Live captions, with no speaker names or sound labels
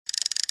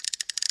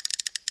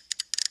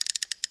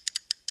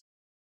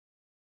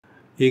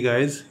Hey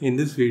guys, in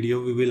this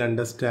video we will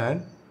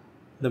understand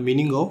the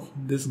meaning of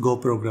this Go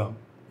program.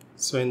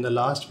 So in the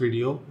last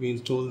video we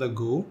installed the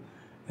Go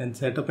and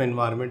setup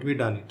environment, we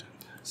done it.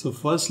 So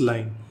first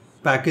line,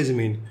 package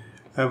main.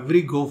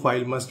 Every Go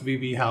file must be,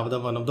 we have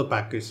the one of the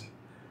package.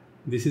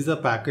 This is the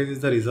package is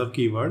the reserve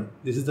keyword.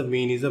 This is the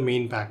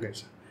main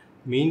package.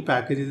 Main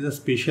package is a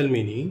special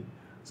meaning.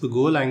 So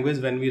Go language,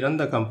 when we run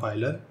the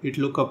compiler, it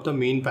look up the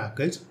main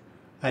package,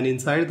 and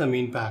inside the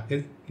main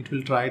package it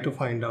will try to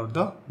find out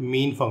the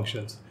main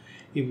functions.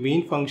 If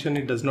main function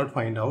it does not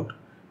find out,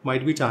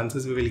 might be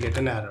chances we will get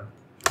an error.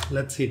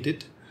 Let's hit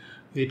it.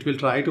 It will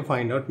try to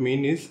find out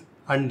main is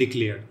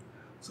undeclared.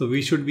 So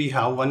we should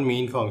have one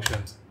main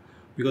functions,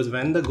 because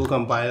when the Go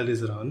compiler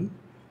is run,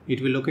 it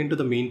will look into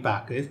the main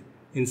package,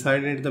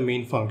 inside it the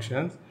main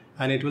functions,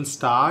 and it will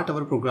start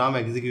our program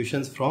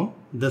executions from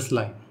this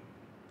line.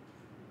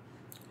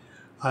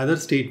 Other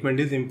statement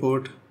is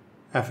import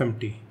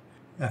fmt.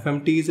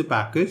 fmt is a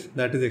package,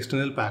 that is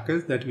external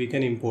package that we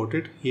can import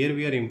it. Here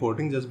we are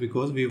importing just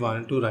because we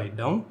want to write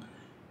down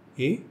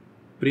a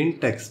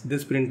print text.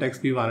 This print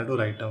text we wanted to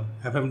write down.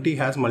 fmt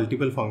has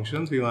multiple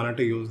functions. We wanted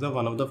to use the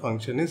one of the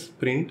function is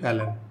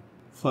println.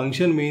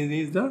 Function main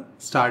is the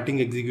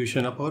starting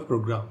execution of our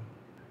program.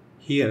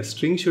 Here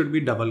string should be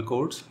double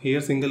quotes.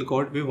 Here single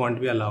quote we won't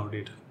be allowed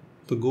it.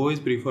 So Go is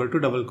preferred to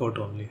double quote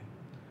only.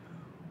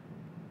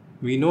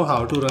 We know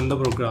how to run the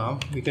program.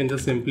 We can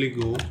just simply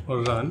go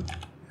or run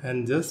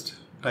and just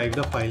type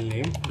the file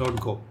name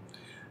 .go.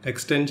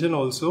 Extension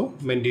also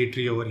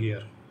mandatory over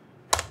here.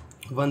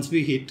 Once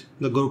we hit,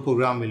 the Go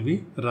program will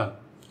be run.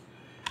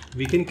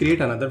 We can create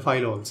another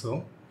file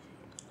also.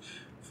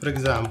 For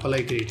example,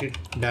 I created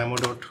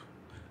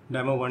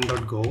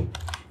demo1.go.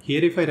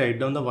 Here if I write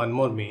down the one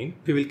more main,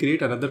 we will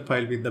create another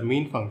file with the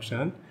main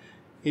function.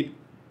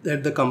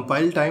 At the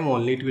compile time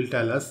only it will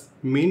tell us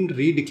main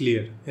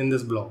redeclare in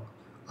this block.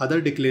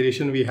 Other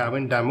declaration we have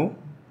in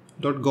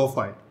demo.go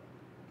file.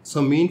 So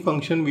main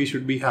function we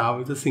should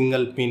have a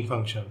single main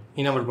function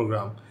in our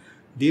program.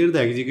 There the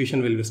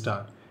execution will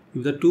start.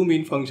 If the two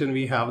main function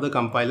we have, the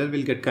compiler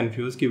will get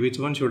confused which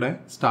one should I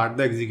start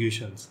the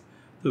executions.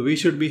 So we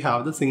should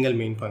have the single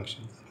main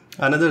functions.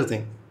 Another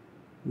thing,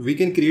 we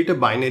can create a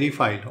binary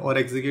file or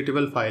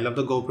executable file of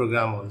the Go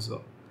program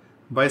also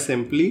by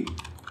simply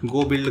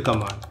go build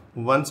command.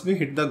 Once we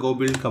hit the go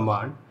build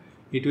command,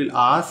 it will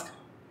ask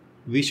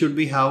we should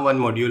have one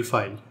module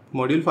file.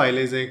 Module file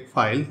is a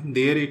file,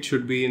 there it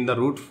should be in the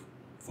root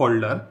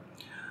folder,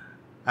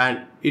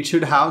 and it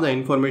should have the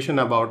information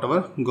about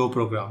our Go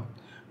program.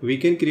 We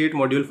can create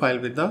module file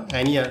with the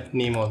any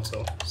name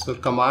also. So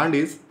command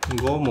is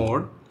go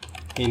mode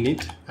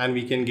init, and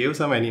we can give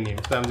some any name.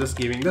 So I'm just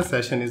giving the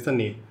session is the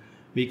name.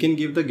 We can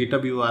give the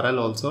GitHub URL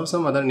also or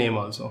some other name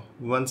also.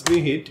 Once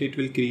we hit, it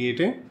will create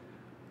a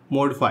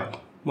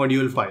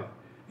module file.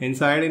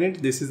 Inside in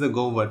it, this is the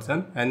Go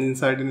version, and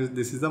inside in it,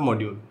 this is the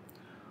module.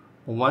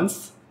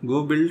 Once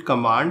go build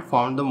command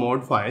found the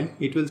mod file,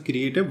 it will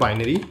create a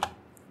binary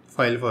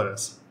file for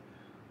us.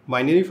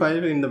 Binary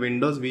file in the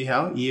Windows we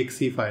have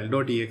exe file,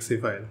 .exe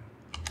file.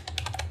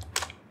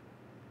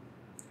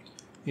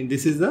 And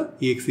this is the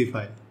exe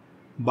file.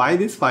 By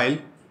this file,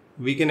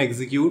 we can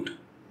execute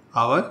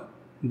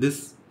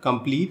this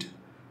complete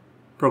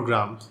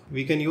programs.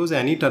 We can use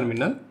any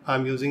terminal.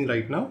 I'm using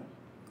right now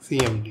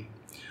CMD.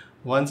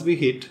 Once we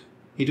hit,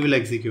 it will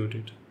execute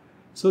it.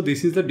 So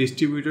this is the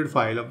distributed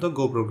file of the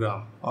Go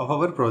program of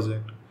our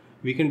project.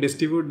 We can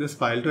distribute this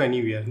file to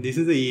anywhere. This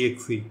is the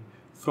exe.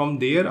 From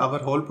there our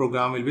whole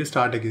program will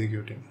start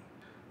executing.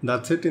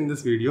 That's it in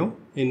this video.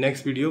 In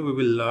next video we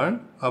will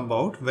learn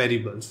about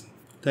variables.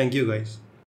 Thank you guys.